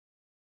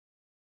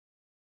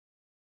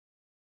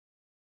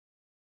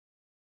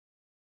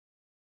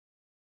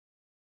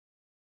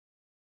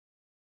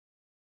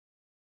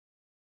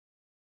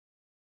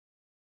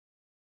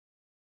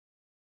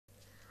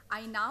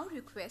I now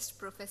request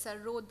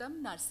Professor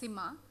Roddam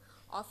Narasimha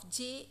of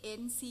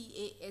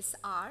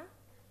JNCASR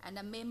and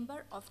a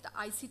member of the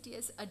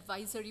ICTS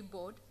Advisory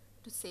Board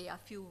to say a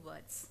few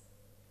words.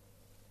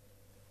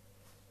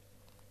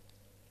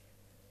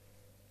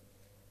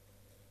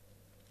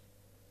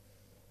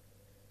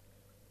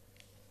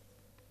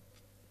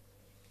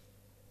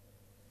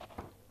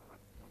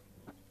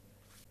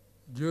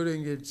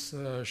 During its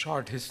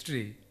short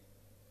history,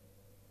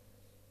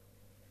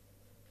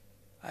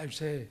 I'd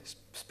say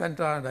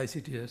SPENTA and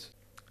ICTS.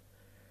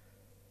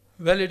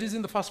 Well, it is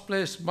in the first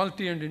place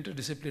multi and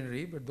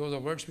interdisciplinary, but those are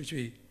words which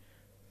we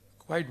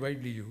quite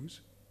widely use.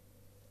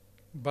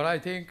 But I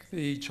think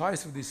the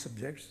choice of these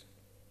subjects,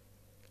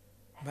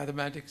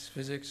 mathematics,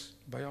 physics,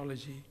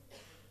 biology,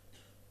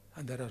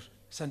 and there are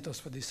centers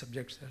for these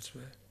subjects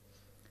elsewhere.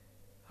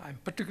 I'm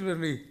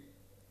particularly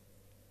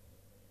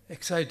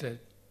excited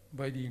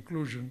by the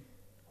inclusion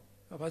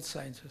of earth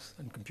sciences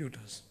and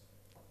computers.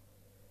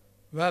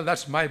 Well,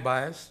 that's my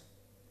bias,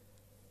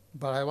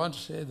 but I want to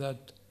say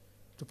that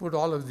to put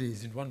all of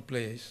these in one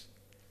place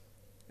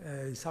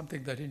is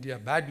something that India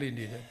badly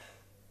needed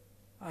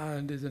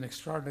and is an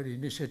extraordinary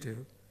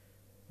initiative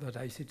that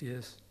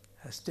ICTS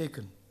has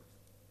taken.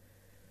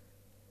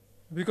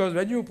 Because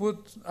when you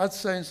put earth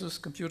sciences,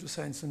 computer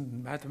science,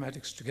 and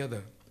mathematics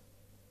together,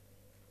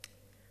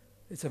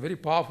 it's a very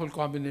powerful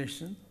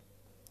combination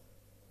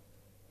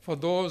for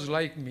those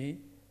like me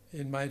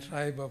in my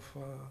tribe of,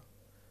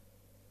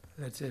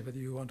 let's say, whether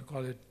you want to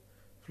call it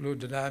fluid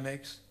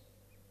dynamics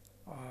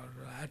or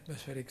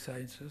atmospheric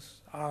sciences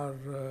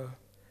or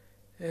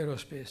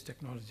aerospace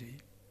technology.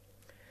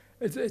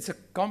 It's a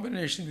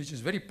combination which is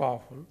very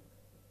powerful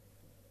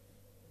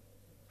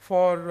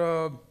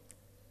for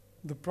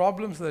the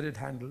problems that it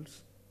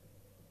handles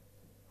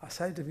are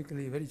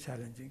scientifically very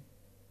challenging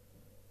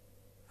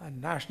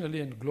and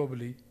nationally and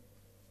globally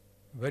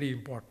very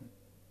important.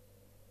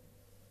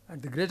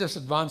 And the greatest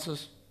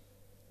advances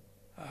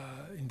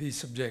in these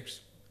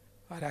subjects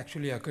are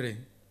actually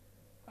occurring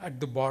at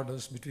the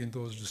borders between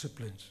those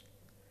disciplines.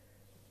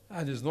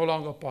 And it's no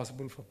longer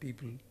possible for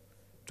people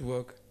to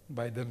work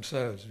by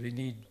themselves. We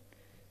need,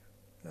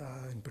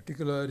 in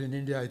particular in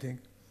India, I think,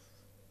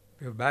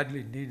 we have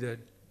badly needed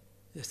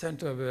a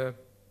center where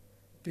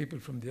people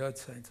from the earth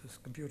sciences,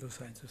 computer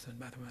sciences, and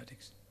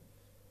mathematics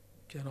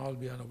can all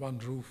be under one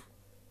roof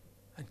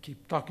and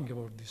keep talking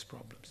about these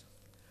problems.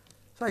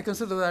 So I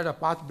consider that a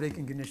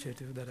path-breaking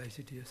initiative that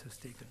ICTS has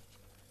taken.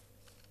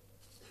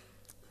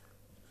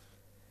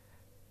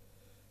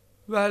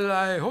 Well,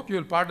 I hope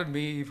you'll pardon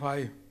me if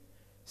I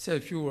say a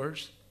few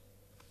words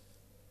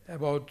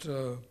about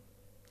the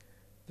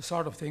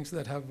sort of things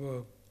that have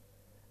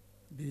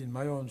been in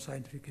my own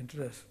scientific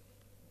interest.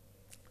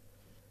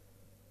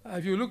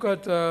 If you look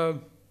at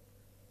the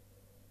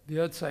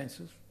earth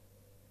sciences,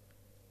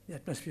 the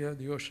atmosphere,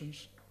 the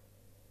oceans,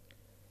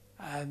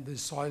 and the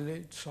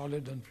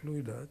solid and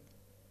fluid earth,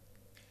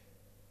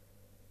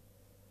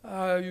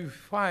 you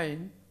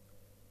find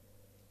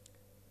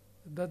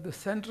that the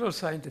central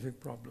scientific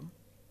problem,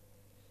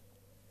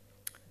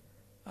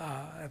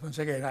 once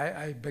again,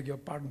 I beg your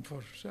pardon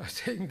for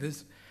saying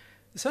this,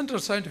 the central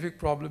scientific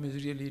problem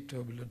is really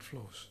turbulent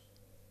flows.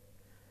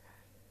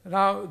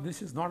 Now,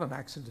 this is not an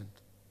accident.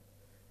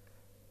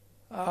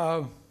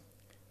 Well,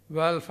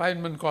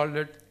 Feynman called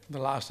it the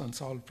last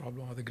unsolved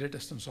problem or the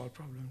greatest unsolved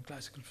problem in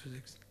classical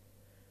physics.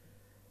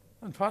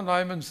 And von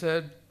Neumann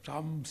said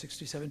some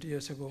 60, 70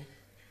 years ago,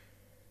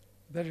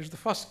 that is the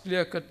first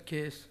clear-cut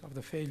case of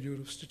the failure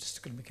of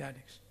statistical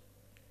mechanics.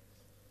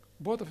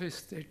 Both of his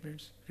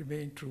statements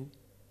remain true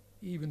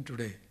even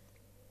today.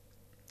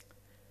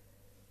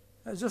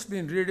 I've just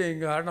been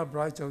reading Arnab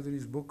Roy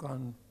Chowdhury's book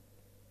on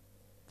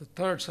the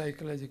third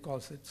cycle, as he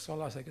calls it,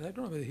 solar cycle. I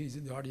don't know whether he's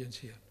in the audience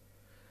here.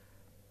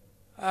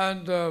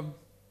 And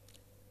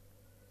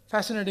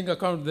fascinating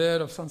account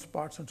there of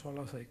sunspots and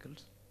solar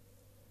cycles.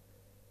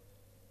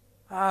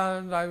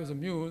 And I was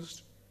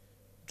amused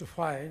to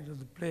find that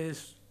the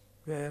place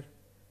where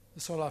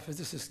the solar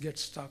physicists get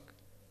stuck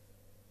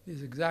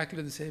is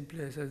exactly the same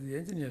place as the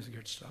engineers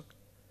get stuck.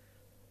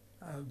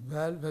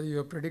 Well, whether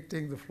you're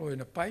predicting the flow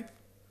in a pipe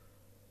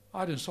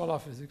or in solar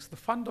physics, the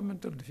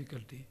fundamental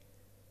difficulty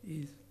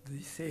is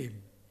the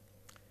same.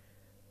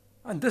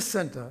 And this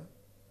center,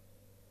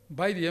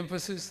 by the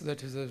emphasis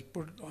that is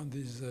put on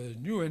these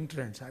new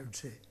entrants, I would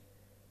say,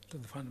 to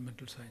the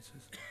fundamental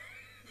sciences,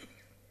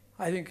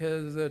 I think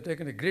has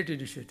taken a great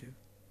initiative.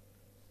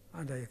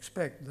 And I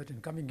expect that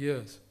in coming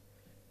years,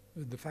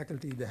 with the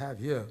faculty they have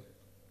here,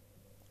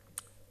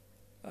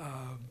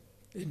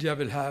 India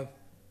will have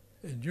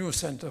a new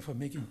center for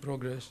making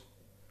progress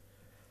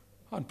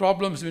on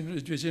problems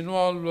which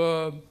involve,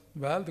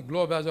 well, the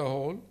globe as a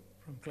whole,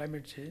 from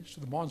climate change to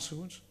the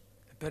monsoons,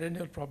 a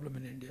perennial problem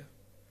in India,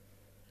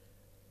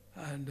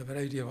 and a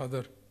variety of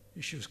other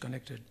issues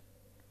connected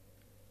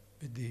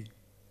with the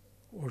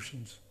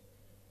oceans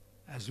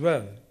as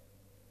well.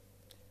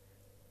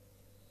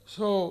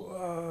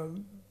 So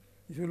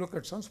if you look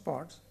at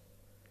sunspots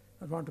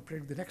and want to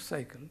predict the next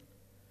cycle,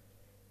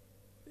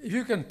 if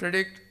you can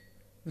predict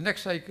the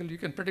next cycle, you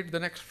can predict the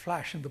next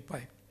flash in the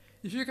pipe.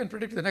 If you can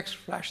predict the next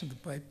flash in the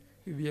pipe,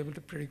 you'll be able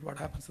to predict what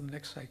happens in the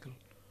next cycle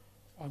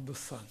on the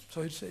sun.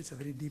 So it's a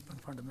very deep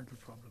and fundamental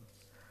problem.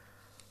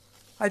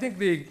 I think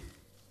the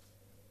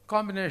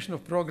combination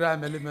of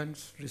program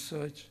elements,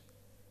 research,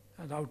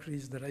 and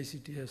outreach that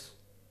ICTS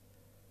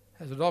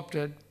has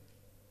adopted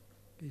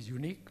is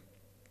unique.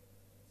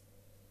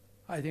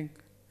 I think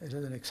it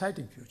has an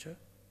exciting future,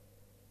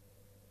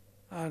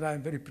 and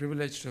I'm very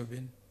privileged to have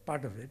been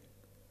part of it,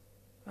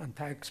 and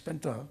thank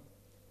Spenta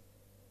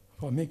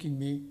for making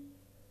me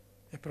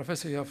a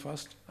professor here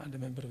first and a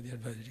member of the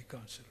advisory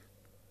council.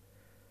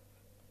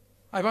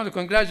 I want to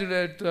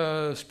congratulate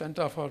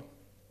Spenta for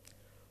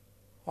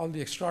all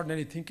the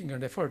extraordinary thinking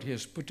and effort he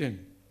has put into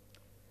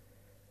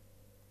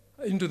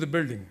the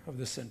building of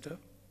this center.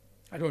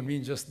 I don't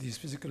mean just these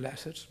physical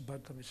assets,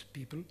 but of its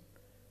people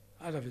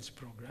and of its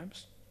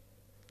programs.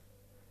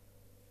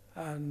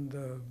 And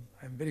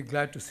I'm very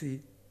glad to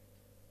see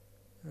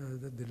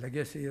that the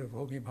legacy of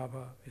Homi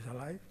Bhabha is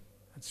alive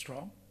and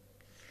strong,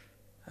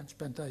 and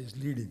Spenta is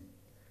leading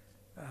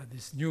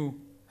this new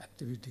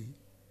activity,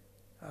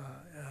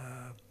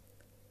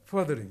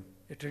 furthering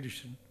a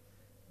tradition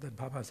that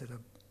Bhabha set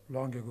up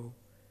long ago.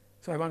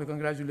 So I want to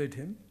congratulate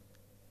him,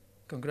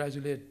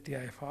 congratulate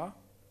TIFR,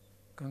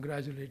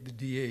 congratulate the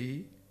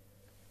DAE,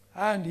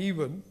 and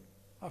even,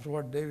 after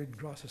what David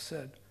Gross has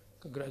said,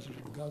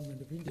 congratulate the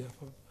government of India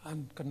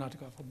and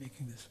Karnataka for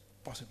making this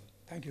possible.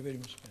 Thank you very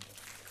much, Spenta.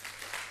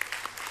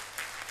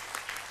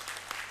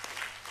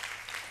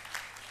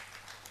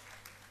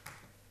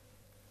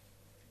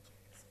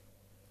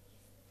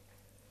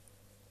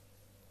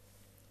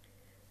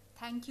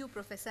 Thank you,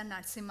 Professor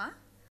Narasimha.